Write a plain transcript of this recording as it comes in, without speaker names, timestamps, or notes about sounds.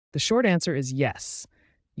The short answer is yes.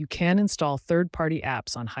 You can install third-party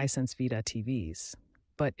apps on Hisense Vidaa TVs,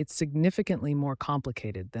 but it's significantly more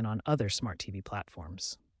complicated than on other smart TV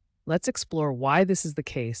platforms. Let's explore why this is the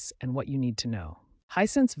case and what you need to know.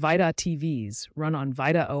 Hisense Vidaa TVs run on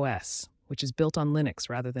Vidaa OS, which is built on Linux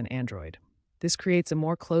rather than Android. This creates a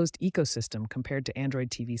more closed ecosystem compared to Android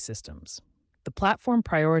TV systems. The platform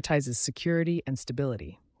prioritizes security and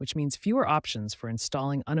stability, which means fewer options for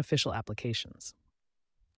installing unofficial applications.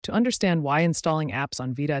 To understand why installing apps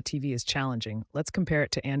on Vidaa TV is challenging, let's compare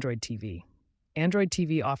it to Android TV. Android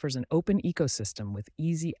TV offers an open ecosystem with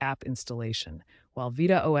easy app installation, while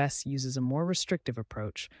Vidaa OS uses a more restrictive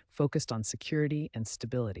approach focused on security and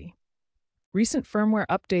stability. Recent firmware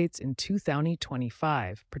updates in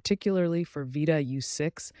 2025, particularly for Vidaa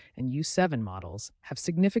U6 and U7 models, have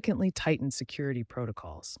significantly tightened security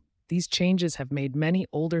protocols. These changes have made many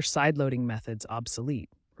older sideloading methods obsolete,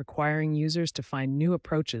 requiring users to find new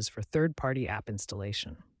approaches for third-party app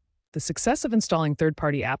installation. The success of installing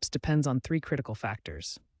third-party apps depends on three critical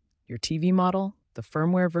factors: your TV model, the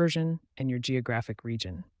firmware version, and your geographic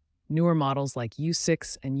region. Newer models like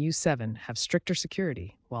U6 and U7 have stricter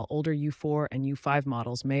security, while older U4 and U5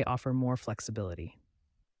 models may offer more flexibility.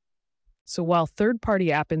 So while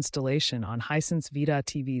third-party app installation on Hisense Vidaa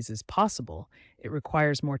TVs is possible, it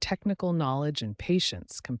requires more technical knowledge and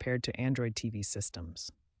patience compared to Android TV systems.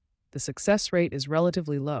 The success rate is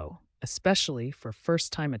relatively low, especially for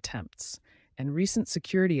first-time attempts, and recent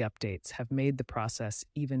security updates have made the process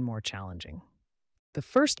even more challenging. The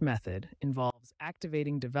first method involves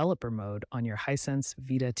activating developer mode on your Hisense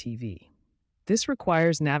Vidaa TV. This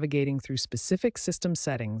requires navigating through specific system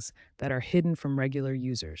settings that are hidden from regular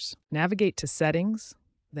users. Navigate to Settings,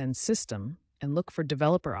 then System, and look for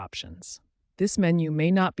Developer options. This menu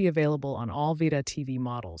may not be available on all Vidaa TV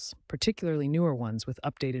models, particularly newer ones with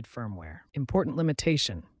updated firmware. Important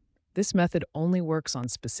limitation: this method only works on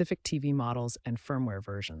specific TV models and firmware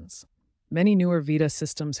versions. Many newer Vidaa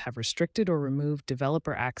systems have restricted or removed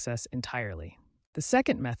developer access entirely. The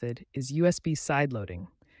second method is USB sideloading,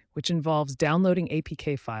 which involves downloading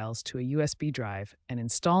APK files to a USB drive and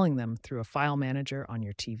installing them through a file manager on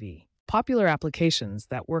your TV. Popular applications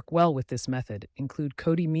that work well with this method include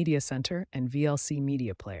Kodi Media Center and VLC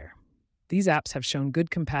Media Player. These apps have shown good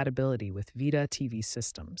compatibility with Vidaa TV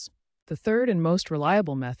systems. The third and most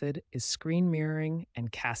reliable method is screen mirroring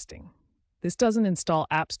and casting. This doesn't install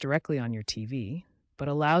apps directly on your TV, but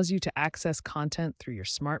allows you to access content through your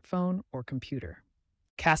smartphone or computer.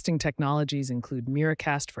 Casting technologies include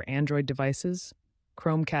Miracast for Android devices,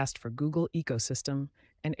 Chromecast for Google ecosystem,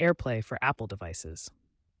 and AirPlay for Apple devices.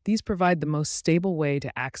 These provide the most stable way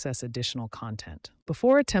to access additional content.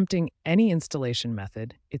 Before attempting any installation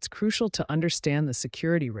method, it's crucial to understand the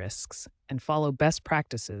security risks and follow best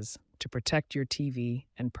practices to protect your TV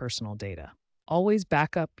and personal data. Always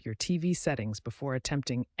back up your TV settings before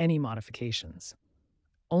attempting any modifications.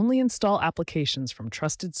 Only install applications from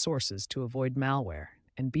trusted sources to avoid malware,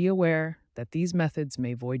 and be aware that these methods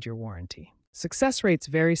may void your warranty. Success rates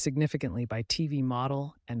vary significantly by TV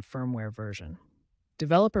model and firmware version.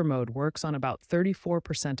 Developer mode works on about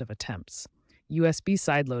 34% of attempts. USB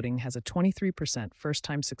sideloading has a 23%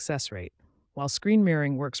 first-time success rate, while screen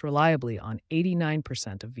mirroring works reliably on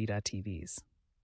 89% of Vidaa TVs.